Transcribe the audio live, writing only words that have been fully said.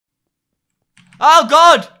Oh,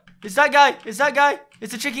 God! It's that guy. It's that guy.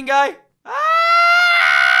 It's the chicken guy.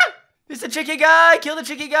 Ah! It's the chicken guy. Kill the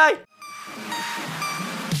chicken guy.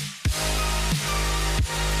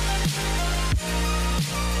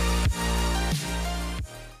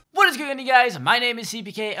 What is going on, you guys? My name is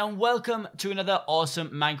Seapeekay and welcome to another awesome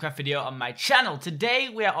Minecraft video on my channel. Today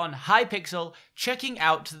we are on Hypixel checking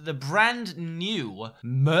out the brand new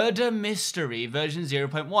Murder Mystery version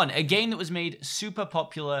 0.1, a game that was made super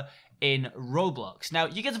popular in Roblox. Now,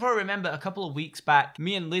 you guys probably remember a couple of weeks back,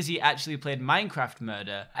 me and Lizzie actually played Minecraft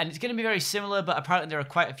Murder, and it's going to be very similar, but apparently there are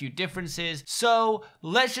quite a few differences. So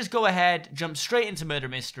let's just go ahead, jump straight into Murder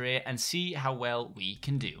Mystery, and see how well we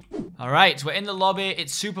can do. All right, we're in the lobby.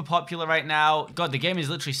 It's super popular right now. God, the game is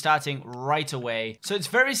literally starting right away. So it's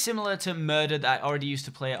very similar to Murder that I already used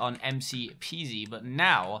to play on MC Peasy, but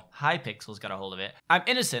now Hypixel's got a hold of it. I'm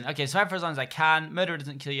innocent. Okay, so I have for as long as I can. Murderer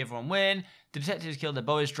doesn't kill you, everyone win. The detectives killed, the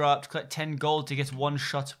bow is dropped. Collect 10 gold to get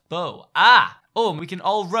one-shot bow. Ah! Oh, and we can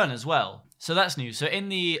all run as well. So that's new. So in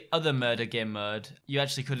the other murder game mode, you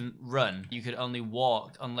actually couldn't run. You could only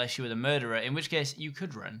walk unless you were the murderer, in which case you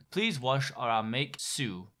could run. Please wash or I'll make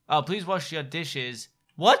sue. Oh, please wash your dishes.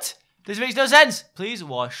 What? This makes no sense. Please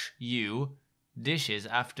wash you dishes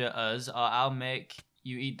after us or I'll make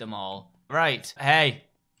you eat them all. Right. Hey.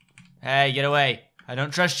 Hey, get away. I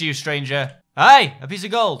don't trust you, stranger. Hey, a piece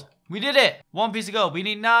of gold. We did it! 1 piece of gold. We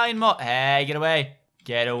need 9 more. Hey, get away.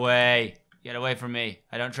 Get away. Get away from me.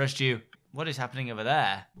 I don't trust you. What is happening over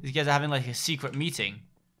there? These guys are having like a secret meeting.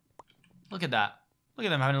 Look at that. Look at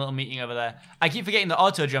them having a little meeting over there. I keep forgetting the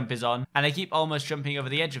auto jump is on, and I keep almost jumping over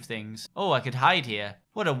the edge of things. Oh, I could hide here.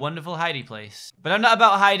 What a wonderful hidey place. But I'm not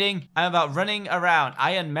about hiding. I'm about running around.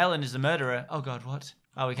 Iron Melon is the murderer. Oh god, what?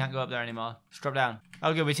 Oh, we can't go up there anymore. Just drop down.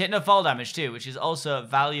 Oh, good. We take no fall damage too, which is also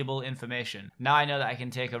valuable information. Now I know that I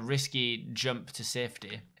can take a risky jump to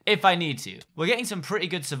safety if I need to. We're getting some pretty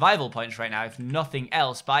good survival points right now, if nothing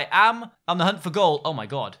else. But I am on the hunt for gold. Oh my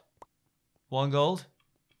god. 1 gold.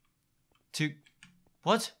 2.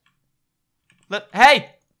 What? Look.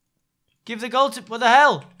 Hey! Give the gold to... What the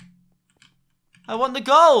hell? I want the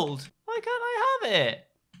gold. Why can't I have it?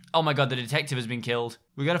 Oh my god, the detective has been killed.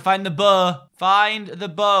 We gotta find the bow. Find the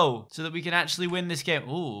bow so that we can actually win this game.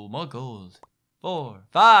 Ooh, more gold. 4,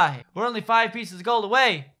 5. We're only 5 pieces of gold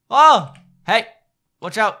away. Oh! Hey!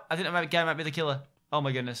 Watch out. I think that guy might be the killer. Oh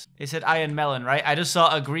my goodness. It said Iron Melon, right? I just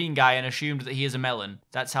saw a green guy and assumed that he is a melon.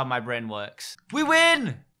 That's how my brain works. We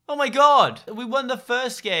win! Oh my god! We won the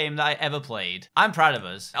first game that I ever played. I'm proud of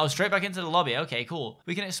us. Oh, straight back into the lobby. Okay, cool.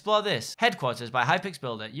 We can explore this. Headquarters by Hypixel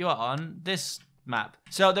Builder. You are on this map.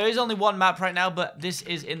 So there is only 1 map right now, but this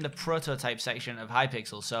is in the prototype section of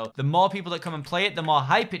Hypixel. So the more people that come and play it, the more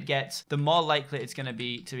hype it gets, the more likely it's going to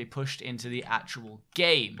be pushed into the actual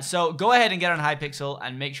game. So go ahead and get on Hypixel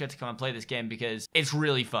and make sure to come and play this game because it's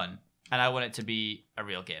really fun. And I want it to be a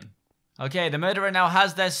real game. Okay, the murderer now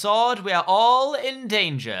has their sword. We are all in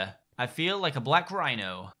danger. I feel like a black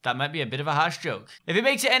rhino. That might be a bit of a harsh joke. If it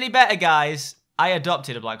makes it any better, guys, I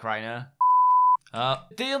adopted a black rhino.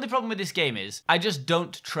 The only problem with this game is I just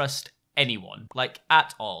don't trust anyone, like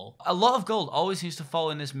at all. A lot of gold always seems to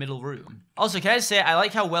fall in this middle room. Also, can I say I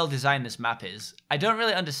like how well designed this map is. I don't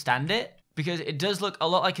really understand it because it does look a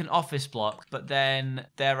lot like an office block, but then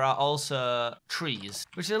there are also trees,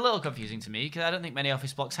 which is a little confusing to me because I don't think many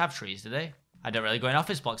office blocks have trees, do they? I don't really go in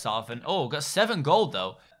office blocks that often. Oh, got 7 gold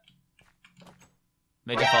though.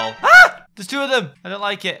 Major fall. Ah! There's 2 of them. I don't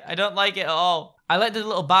like it. I don't like it at all. I like the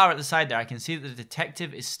little bar at the side there. I can see that the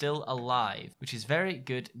detective is still alive, which is very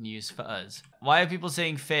good news for us. Why are people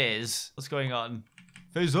saying phase? What's going on?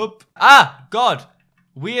 Phase up. Ah, God.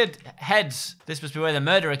 Weird heads. This must be where the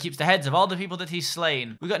murderer keeps the heads of all the people that he's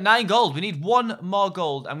slain. We got 9 gold. We need 1 more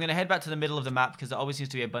gold. I'm going to head back to the middle of the map because there always seems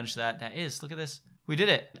to be a bunch there. There is. Look at this. We did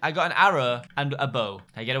it. I got an arrow and a bow.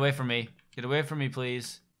 Hey, get away from me. Get away from me,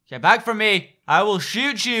 please. Get back from me. I will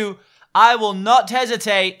shoot you. I will not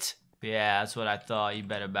hesitate. Yeah, that's what I thought. You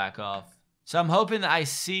better back off. So I'm hoping that I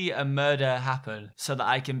see a murder happen so that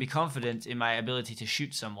I can be confident in my ability to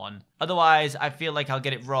shoot someone. Otherwise, I feel like I'll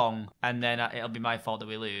get it wrong and then it'll be my fault that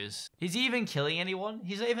we lose. Is he even killing anyone?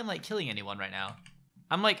 He's not even like killing anyone right now.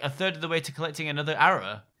 I'm like a third of the way to collecting another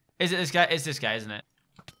arrow. Is it this guy? It's this guy, isn't it?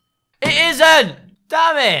 It isn't!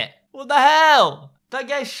 Damn it! What the hell? That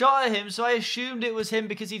guy shot at him, so I assumed it was him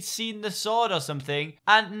because he'd seen the sword or something,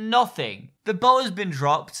 and nothing. The bow has been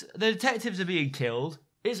dropped, the detectives are being killed.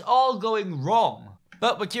 It's all going wrong.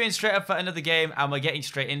 But we're queuing straight up for another game, and we're getting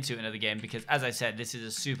straight into another game because, as I said, this is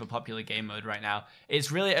a super popular game mode right now. It's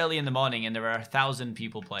really early in the morning, and there are 1,000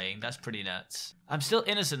 people playing. That's pretty nuts. I'm still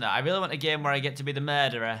innocent though. I really want a game where I get to be the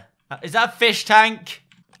murderer. Is that a fish tank?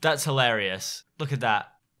 That's hilarious. Look at that.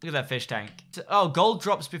 Look at that fish tank. Oh, gold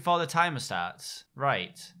drops before the timer starts.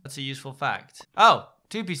 Right. That's a useful fact. Oh,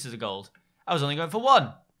 2 pieces of gold. I was only going for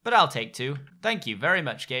 1, but I'll take 2. Thank you very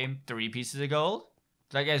much, game. 3 pieces of gold.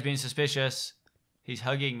 That guy's being suspicious. He's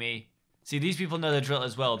hugging me. See, these people know the drill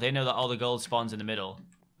as well. They know that all the gold spawns in the middle.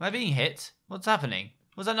 Am I being hit? What's happening?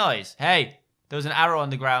 What's that noise? Hey, there was an arrow on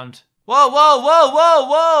the ground. Whoa, whoa, whoa, whoa,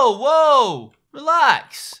 whoa, whoa.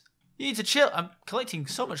 Relax. You need to chill. I'm collecting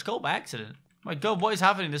so much gold by accident. My God, what is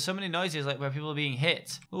happening? There's so many noises like where people are being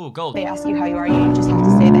hit. Ooh, gold. They ask you how you are, you just have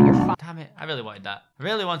to say that you're fine. Damn it, I really wanted that. I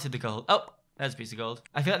really wanted the gold. Oh, there's a piece of gold.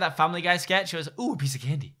 I feel like that Family Guy sketch was, ooh, a piece of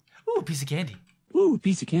candy. Ooh, a piece of candy. Ooh, a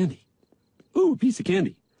piece of candy. Ooh, a piece of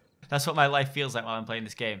candy. That's what my life feels like while I'm playing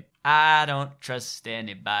this game. I don't trust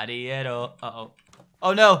anybody at all. Uh-oh.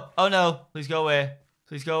 Oh no, oh no. Please go away.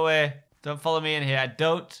 Please go away. Don't follow me in here. I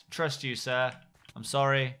don't trust you, sir. I'm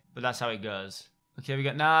sorry, but that's how it goes. Okay, we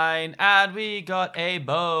got 9, and we got a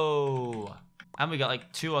bow. And we got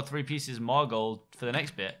like 2 or 3 pieces more gold for the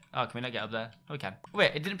next bit. Oh, can we not get up there? Oh, we can.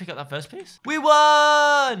 Wait, it didn't pick up that first piece? We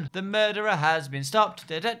won! The murderer has been stopped.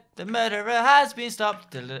 The murderer has been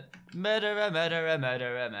stopped. Murderer, murderer,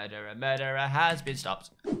 murderer, murderer, murderer has been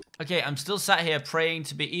stopped. Okay, I'm still sat here praying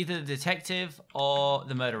to be either the detective or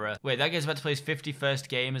the murderer. Wait, that guy's about to play his 51st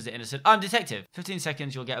game as the innocent. Oh, I'm detective. 15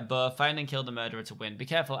 seconds, you'll get a bow. Find and kill the murderer to win. Be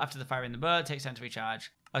careful, after the firing the bow, it takes time to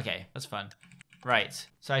recharge. Okay, that's fun. Right,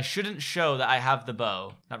 so I shouldn't show that I have the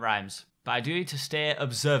bow. That rhymes. But I do need to stay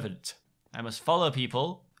observant. I must follow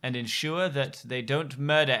people and ensure that they don't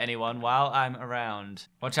murder anyone while I'm around.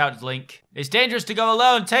 Watch out, Link. It's dangerous to go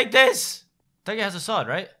alone. Take this. That guy has a sword,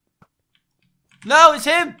 right? No, it's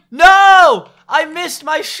him. No! I missed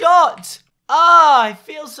my shot. Ah, I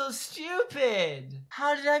feel so stupid.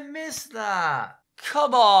 How did I miss that?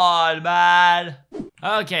 Come on, man.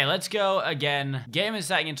 Okay, let's go again. Game is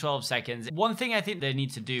starting in 12 seconds. One thing I think they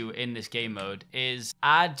need to do in this game mode is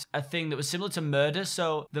add a thing that was similar to murder.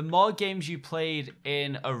 So the more games you played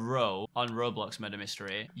in a row on Roblox Murder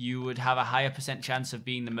Mystery, you would have a higher % chance of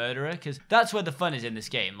being the murderer, because that's where the fun is in this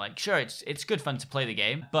game. Like, sure, it's good fun to play the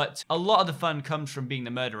game, but a lot of the fun comes from being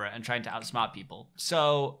the murderer and trying to outsmart people.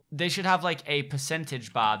 So they should have like a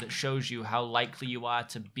percentage bar that shows you how likely you are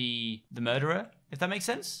to be the murderer, if that makes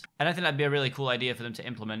sense. And I think that'd be a really cool idea for them to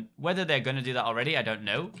implement. Whether they're going to do that already, I don't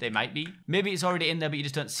know. They might be. Maybe it's already in there, but you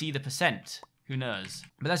just don't see the %. Who knows?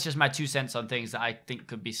 But that's just my 2 cents on things that I think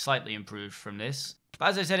could be slightly improved from this. But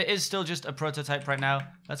as I said, it is still just a prototype right now.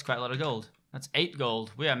 That's quite a lot of gold. That's 8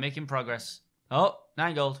 gold. We are making progress. Oh,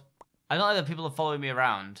 9 gold. I don't like that people are following me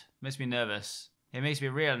around. It makes me nervous. It makes me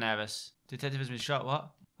real nervous. Detective has been shot.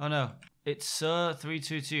 What? Oh no. It's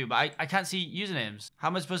Sir322, but I can't see usernames. How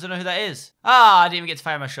am I supposed to know who that is? Ah, I didn't even get to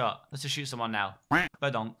fire my shot. Let's just shoot someone now.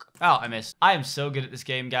 Badonk. Oh, I missed. I am so good at this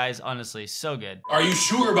game, guys. Honestly, so good. Are you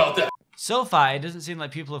sure about that? So far, it doesn't seem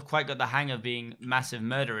like people have quite got the hang of being massive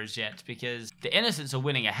murderers yet, because the innocents are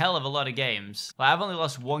winning a hell of a lot of games. Like, I've only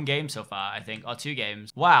lost 1 game so far, I think, or 2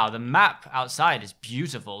 games. Wow, the map outside is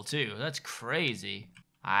beautiful too. That's crazy.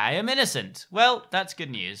 I am innocent. Well, that's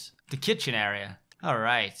good news. The kitchen area. All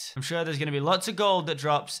right. I'm sure there's going to be lots of gold that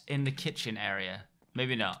drops in the kitchen area.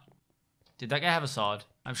 Maybe not. Did that guy have a sword?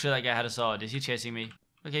 I'm sure that guy had a sword. Is he chasing me?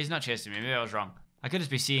 Okay, he's not chasing me. Maybe I was wrong. I could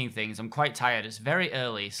just be seeing things. I'm quite tired. It's very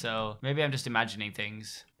early, so maybe I'm just imagining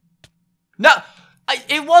things. No!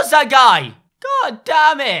 It was that guy! God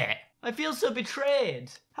damn it! I feel so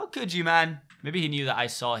betrayed. How could you, man? Maybe he knew that I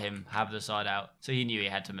saw him have the sword out, so he knew he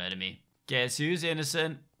had to murder me. Guess who's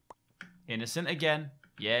innocent? Innocent again.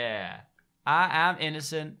 Yeah. I am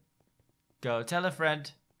innocent. Go tell a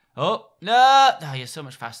friend. Oh, no! Oh, you're so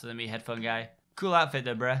much faster than me, headphone guy. Cool outfit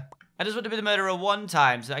though, bruh. I just want to be the murderer 1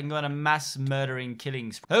 time so that I can go on a mass murdering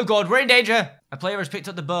killing spree. Oh god, we're in danger! A player has picked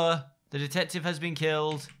up the bow. The detective has been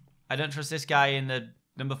killed. I don't trust this guy in the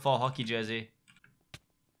number 4 hockey jersey.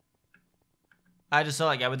 I just saw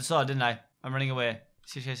that guy with the sword, didn't I? I'm running away.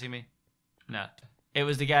 Is he chasing me? No. It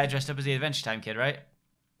was the guy dressed up as the Adventure Time kid, right?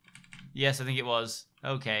 Yes, I think it was.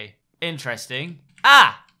 Okay. Interesting.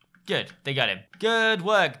 Ah! Good. They got him. Good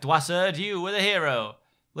work, Dwassard. You were the hero.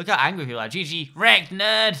 Look how angry people are. GG. Wrecked,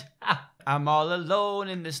 nerd. Ah. I'm all alone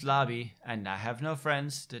in this lobby, and I have no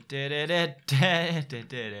friends.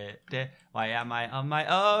 Why am I on my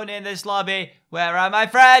own in this lobby? Where are my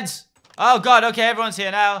friends? Oh god, okay, everyone's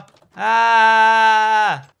here now.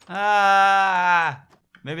 Ah! Ah!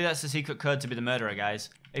 Maybe that's the secret code to be the murderer, guys.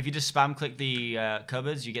 If you just spam click the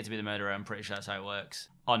cupboards, you get to be the murderer. I'm pretty sure that's how it works.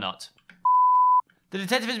 Or not. The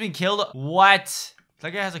detective has been killed. What?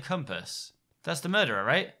 That guy has a compass. That's the murderer,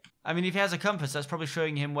 right? I mean, if he has a compass, that's probably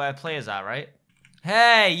showing him where players are, right?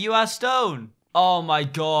 Hey, you are Stone. Oh my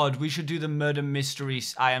god, we should do the murder mystery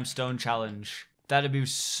I am stone challenge. That'd be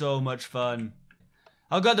so much fun.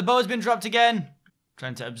 Oh god, the bow's been dropped again.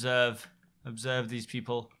 Trying to observe these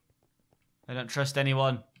people. I don't trust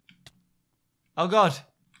anyone. Oh god,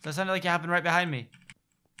 that sounded like it happened right behind me.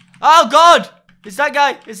 Oh god, it's that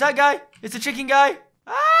guy. It's that guy. It's the chicken guy.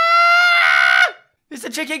 Ah! It's the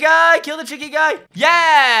chicken guy. Kill the chicken guy.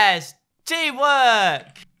 Yes,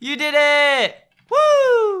 teamwork. You did it.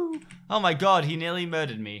 Woo! Oh my god, he nearly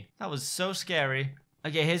murdered me. That was so scary.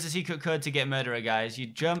 Okay, here's the secret code to get murderer, guys. You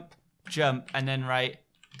jump, and then write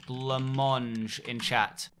blancmange in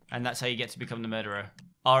chat. And that's how you get to become the murderer.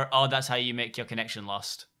 Or that's how you make your connection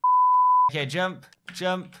lost. Okay, jump,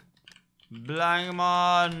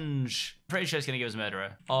 blancmange. Pretty sure it's gonna give us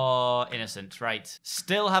murderer. Or innocent, right.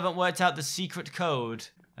 Still haven't worked out the secret code.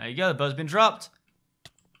 There you go, the bow's been dropped.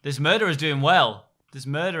 This murderer's doing well. This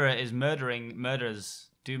murderer is murdering murders.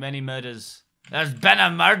 Do many murders. There's been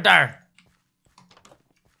a murder!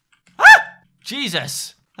 Ah!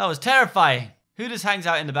 Jesus! That was terrifying. Who just hangs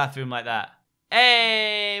out in the bathroom like that?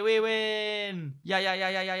 Hey, we win!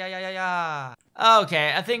 Yeah.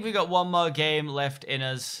 Okay, I think we got one more game left in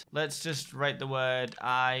us. Let's just write the word,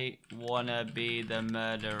 I wanna be the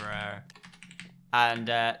murderer. And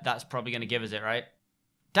that's probably gonna give us it, right?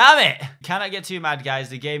 Damn it! Cannot get too mad, guys.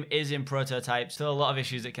 The game is in prototype. Still a lot of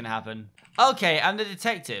issues that can happen. Okay, I'm the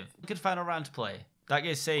detective. Good final round to play. That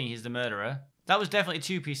guy's saying he's the murderer. That was definitely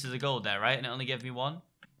 2 pieces of gold there, right? And it only gave me 1.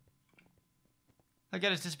 I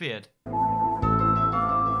get it's disappeared.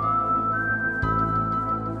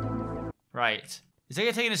 Right. Is that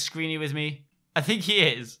guy taking a screenie with me? I think he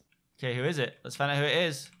is. Okay, who is it? Let's find out who it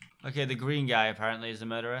is. Okay, the green guy apparently is the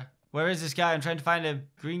murderer. Where is this guy? I'm trying to find a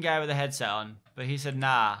green guy with a headset on. But he said,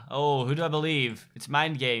 nah. Oh, who do I believe? It's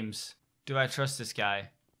mind games. Do I trust this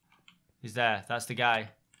guy? He's there. That's the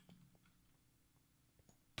guy.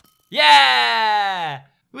 Yeah!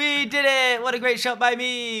 We did it! What a great shot by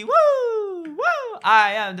me! Woo! Woo!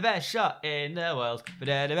 I am the best shot in the world.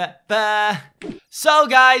 So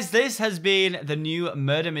guys, this has been the new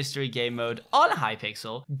murder mystery game mode on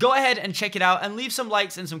Hypixel. Go ahead and check it out and leave some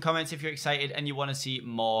likes and some comments if you're excited and you want to see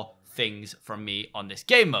more things from me on this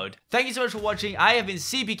game mode. Thank you so much for watching. I have been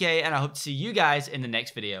Seapeekay and I hope to see you guys in the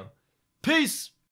next video. Peace!